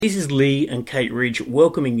This is Lee and Kate Ridge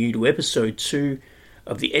welcoming you to episode 2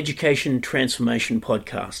 of the Education Transformation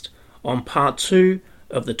Podcast on part 2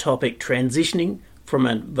 of the topic transitioning from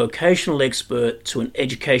a vocational expert to an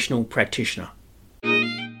educational practitioner.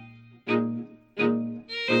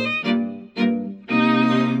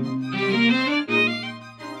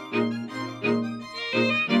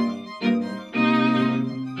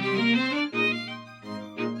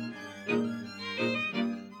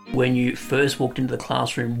 When you first walked into the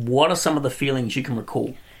classroom, what are some of the feelings you can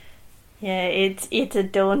recall? Yeah, it's a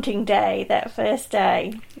daunting day, that first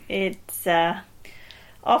day. It's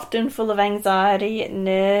often full of anxiety,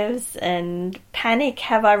 nerves and panic.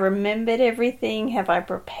 Have I remembered everything? Have I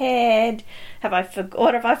prepared?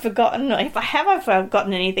 What have I forgotten? If I have, I've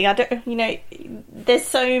forgotten anything. I don't, there's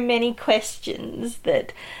so many questions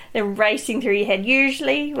that they're racing through your head.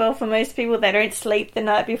 Usually, well, for most people, they don't sleep the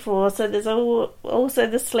night before, so there's also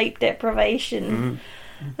the sleep deprivation.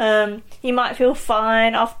 You might feel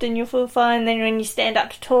fine. Often you'll feel fine. Then when you stand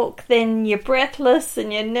up to talk, then you're breathless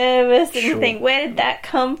and you're nervous and you think, where did that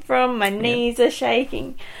come from? My knees are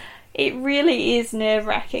shaking. It really is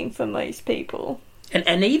nerve-wracking for most people.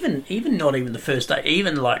 And even not even the first day.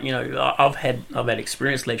 Even I've had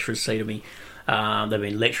experienced lecturers say to me, they've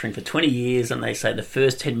been lecturing for 20 years and they say the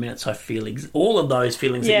first 10 minutes I feel all of those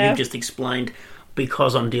feelings that you've just explained,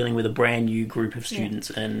 because I'm dealing with a brand new group of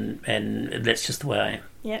students and that's just the way I am.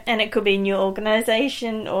 Yeah, and it could be a new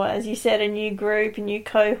organisation or, as you said, a new group, a new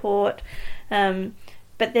cohort. But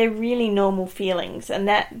they're really normal feelings, and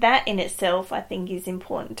that in itself I think is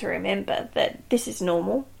important to remember, that this is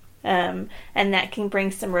normal. And that can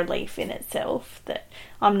bring some relief in itself, that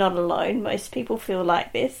I'm not alone. Most people feel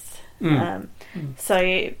like this.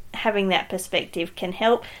 So having that perspective can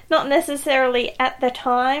help, not necessarily at the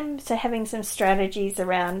time, so having some strategies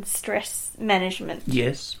around stress management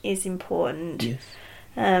is important. Yes.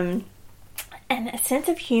 And a sense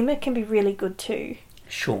of humour can be really good too.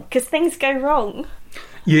 Sure. Because things go wrong.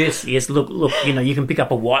 Yes. Look, you can pick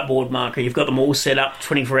up a whiteboard marker, you've got them all set up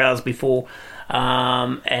 24 hours before,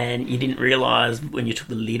 and you didn't realise when you took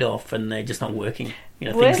the lid off and they're just not working.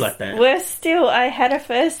 Things like that. Worse still, I had a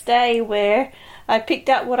first day where I picked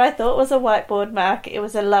up what I thought was a whiteboard marker. It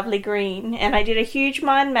was a lovely green, and I did a huge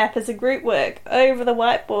mind map as a group work over the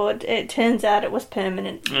whiteboard. It turns out it was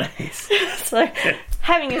permanent. So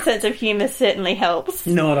having a sense of humour certainly helps.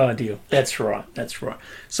 Not ideal. That's right.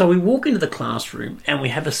 So we walk into the classroom and we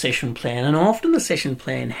have a session plan, and often the session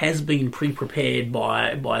plan has been pre-prepared by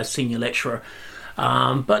a senior lecturer.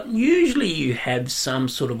 But usually you have some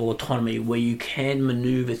sort of autonomy where you can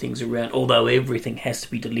manoeuvre things around, although everything has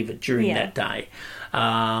to be delivered during that day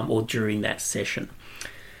or during that session.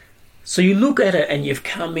 So you look at it and you've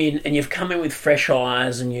come in with fresh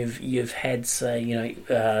eyes, and you've had, say,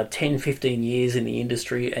 10, 15 years in the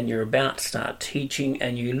industry, and you're about to start teaching,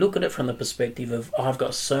 and you look at it from the perspective of, I've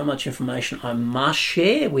got so much information I must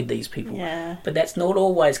share with these people. Yeah. But that's not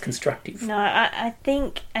always constructive. No, I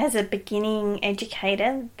think as a beginning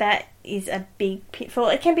educator, that is a big pitfall.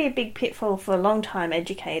 It can be a big pitfall for long-time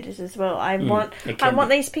educators as well. I want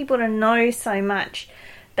these people to know so much.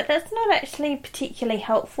 But that's not actually particularly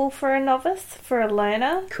helpful for a novice, for a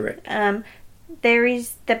learner. Correct. There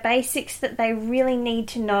is the basics that they really need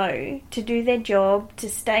to know to do their job, to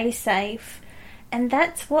stay safe, and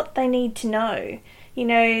that's what they need to know.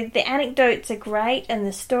 The anecdotes are great and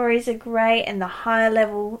the stories are great and the higher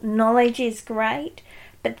level knowledge is great,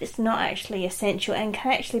 but it's not actually essential and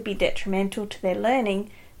can actually be detrimental to their learning,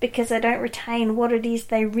 because they don't retain what it is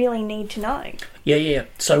they really need to know. Yeah.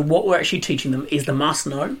 So what we're actually teaching them is the must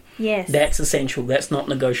know. Yes. That's essential. That's not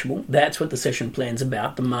negotiable. That's what the session plan's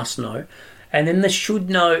about, the must know. And then the should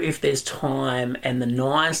know if there's time, and the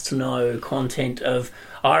nice to know content of,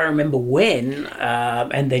 I remember when,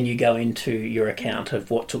 and then you go into your account of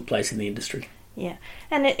what took place in the industry. Yeah,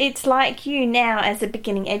 and it's like you now as a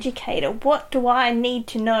beginning educator. What do I need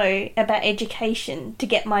to know about education to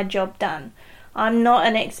get my job done? I'm not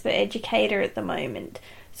an expert educator at the moment.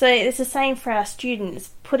 So it's the same for our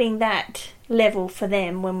students, putting that level for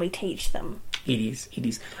them when we teach them. It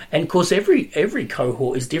is. And of course every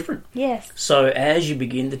cohort is different. Yes. So as you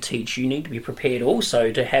begin to teach, you need to be prepared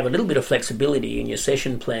also to have a little bit of flexibility in your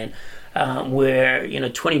session plan, where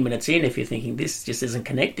 20 minutes in, if you're thinking this just isn't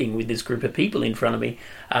connecting with this group of people in front of me,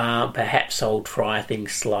 perhaps I'll try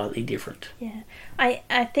things slightly different. Yeah.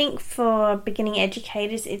 I think for beginning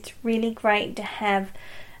educators, it's really great to have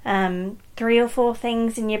 3 or 4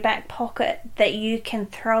 things in your back pocket that you can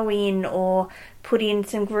throw in or put in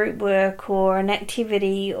some group work or an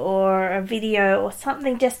activity or a video or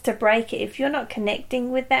something just to break it. If you're not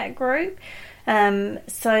connecting with that group,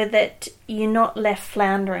 so that you're not left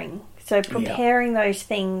floundering. So preparing those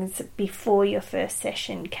things before your first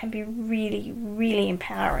session can be really, really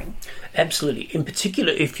empowering. Absolutely. In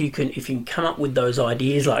particular, if you can come up with those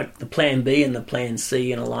ideas like the plan B and the plan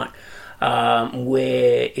C and alike,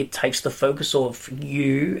 where it takes the focus off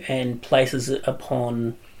you and places it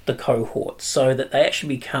upon the cohort so that they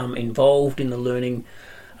actually become involved in the learning.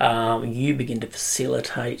 You begin to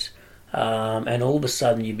facilitate, and all of a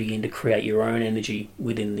sudden you begin to create your own energy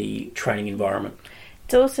within the training environment.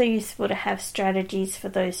 It's also useful to have strategies for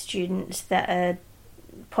those students that are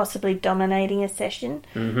possibly dominating a session.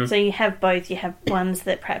 Mm-hmm. So you have both. You have ones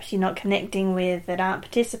that perhaps you're not connecting with, that aren't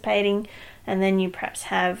participating, and then you perhaps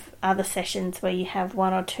have other sessions where you have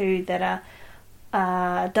one or two that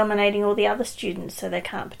are dominating all the other students, so they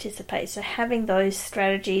can't participate. So having those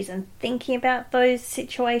strategies and thinking about those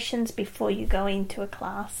situations before you go into a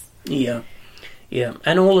class. Yeah,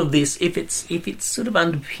 and all of this, if it's sort of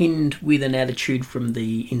underpinned with an attitude from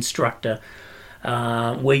the instructor,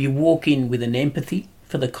 where you walk in with an empathy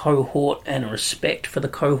for the cohort and a respect for the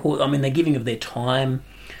cohort. I mean, they're giving of their time.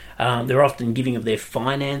 They're often giving of their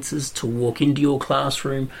finances to walk into your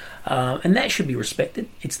classroom, and that should be respected.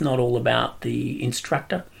 It's not all about the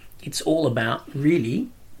instructor. It's all about, really,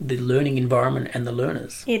 the learning environment and the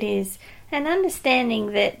learners. It is. And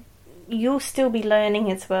understanding that you'll still be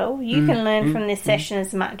learning as well. You can learn from this session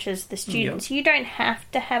as much as the students. You don't have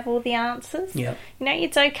to have all the answers. Yeah. You know,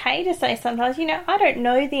 it's okay to say sometimes, I don't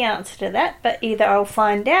know the answer to that, but either I'll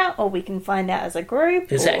find out or we can find out as a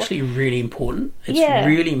group. It's actually really important. It's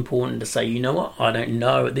really important to say, you know what, I don't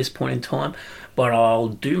know at this point in time, but I'll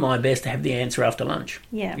do my best to have the answer after lunch.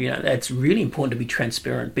 Yeah. That's really important to be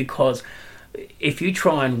transparent, because if you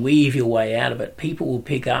try and weave your way out of it, people will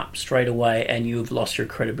pick up straight away and you've lost your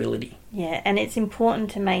credibility. Yeah, and it's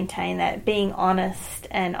important to maintain that, being honest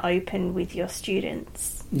and open with your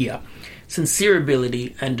students. Yeah. Sincere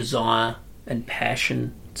ability and desire and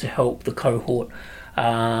passion to help the cohort.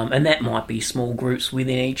 And that might be small groups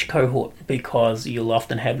within each cohort, because you'll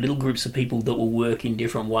often have little groups of people that will work in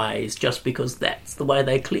different ways just because that's the way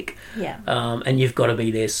they click. Yeah. And you've got to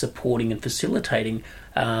be there supporting and facilitating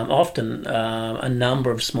often a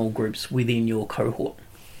number of small groups within your cohort.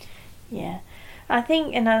 Yeah. I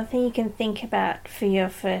think another thing you can think about for your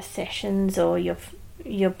first sessions or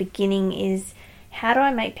your beginning is, how do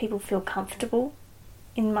I make people feel comfortable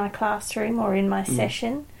in my classroom or in my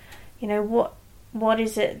session? What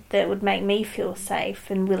is it that would make me feel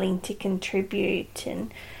safe and willing to contribute,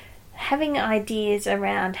 and having ideas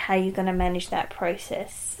around how you're going to manage that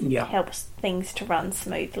process helps things to run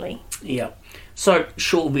smoothly. Yeah. So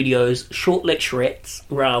short videos, short lecturettes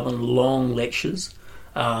rather than long lectures.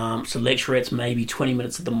 So lecturettes maybe 20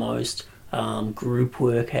 minutes at the most. Group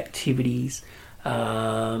work activities,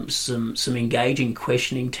 some engaging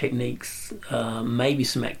questioning techniques, maybe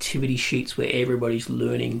some activity sheets where everybody's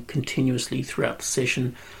learning continuously throughout the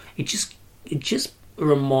session. It just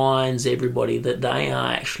reminds everybody that they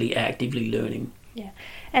are actually actively learning. Yeah,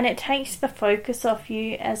 and it takes the focus off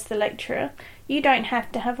you as the lecturer. You don't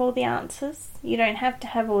have to have all the answers. You don't have to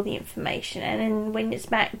have all the information. And then when it's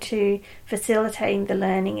back to facilitating the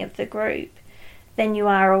learning of the group, then you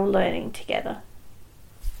are all learning together.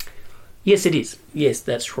 Yes, it is. Yes,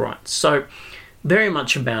 that's right. So very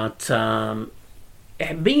much about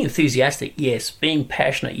being enthusiastic, yes. Being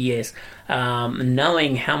passionate, yes.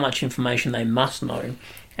 Knowing how much information they must know,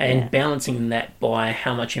 and balancing that by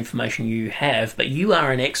how much information you have. But you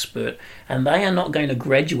are an expert, and they are not going to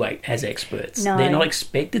graduate as experts. No. They're not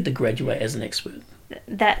expected to graduate as an expert.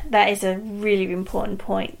 That is a really important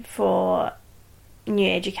point for new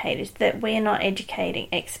educators, that we're not educating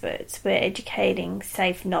experts, we're educating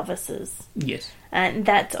safe novices. Yes. And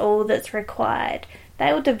that's all that's required.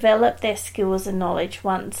 They will develop their skills and knowledge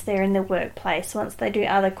once they're in the workplace, once they do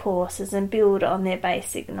other courses and build on their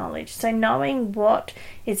basic knowledge. So knowing what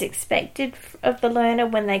is expected of the learner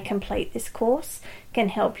when they complete this course can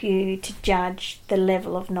help you to judge the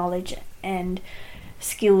level of knowledge and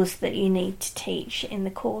skills that you need to teach in the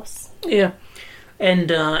course. Yeah.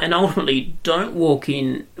 And ultimately, don't walk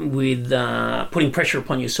in with putting pressure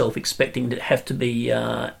upon yourself, expecting to have to be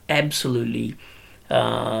absolutely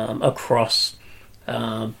across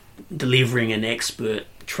delivering an expert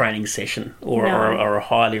training session or a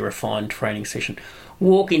highly refined training session.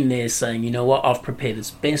 Walk in there saying, you know what, I've prepared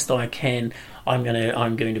as best I can. I'm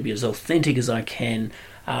going to be as authentic as I can.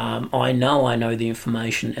 I know the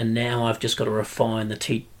information, and now I've just got to refine the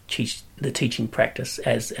teaching practice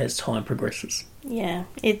as time progresses. Yeah,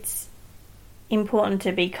 it's important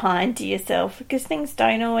to be kind to yourself, because things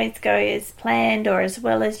don't always go as planned or as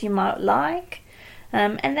well as you might like.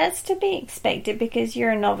 And that's to be expected because you're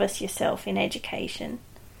a novice yourself in education.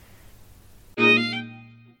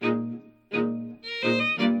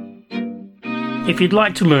 If you'd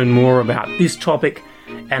like to learn more about this topic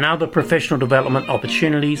and other professional development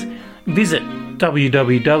opportunities, visit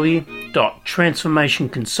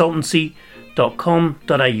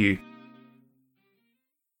www.transformationconsultancy.com.au.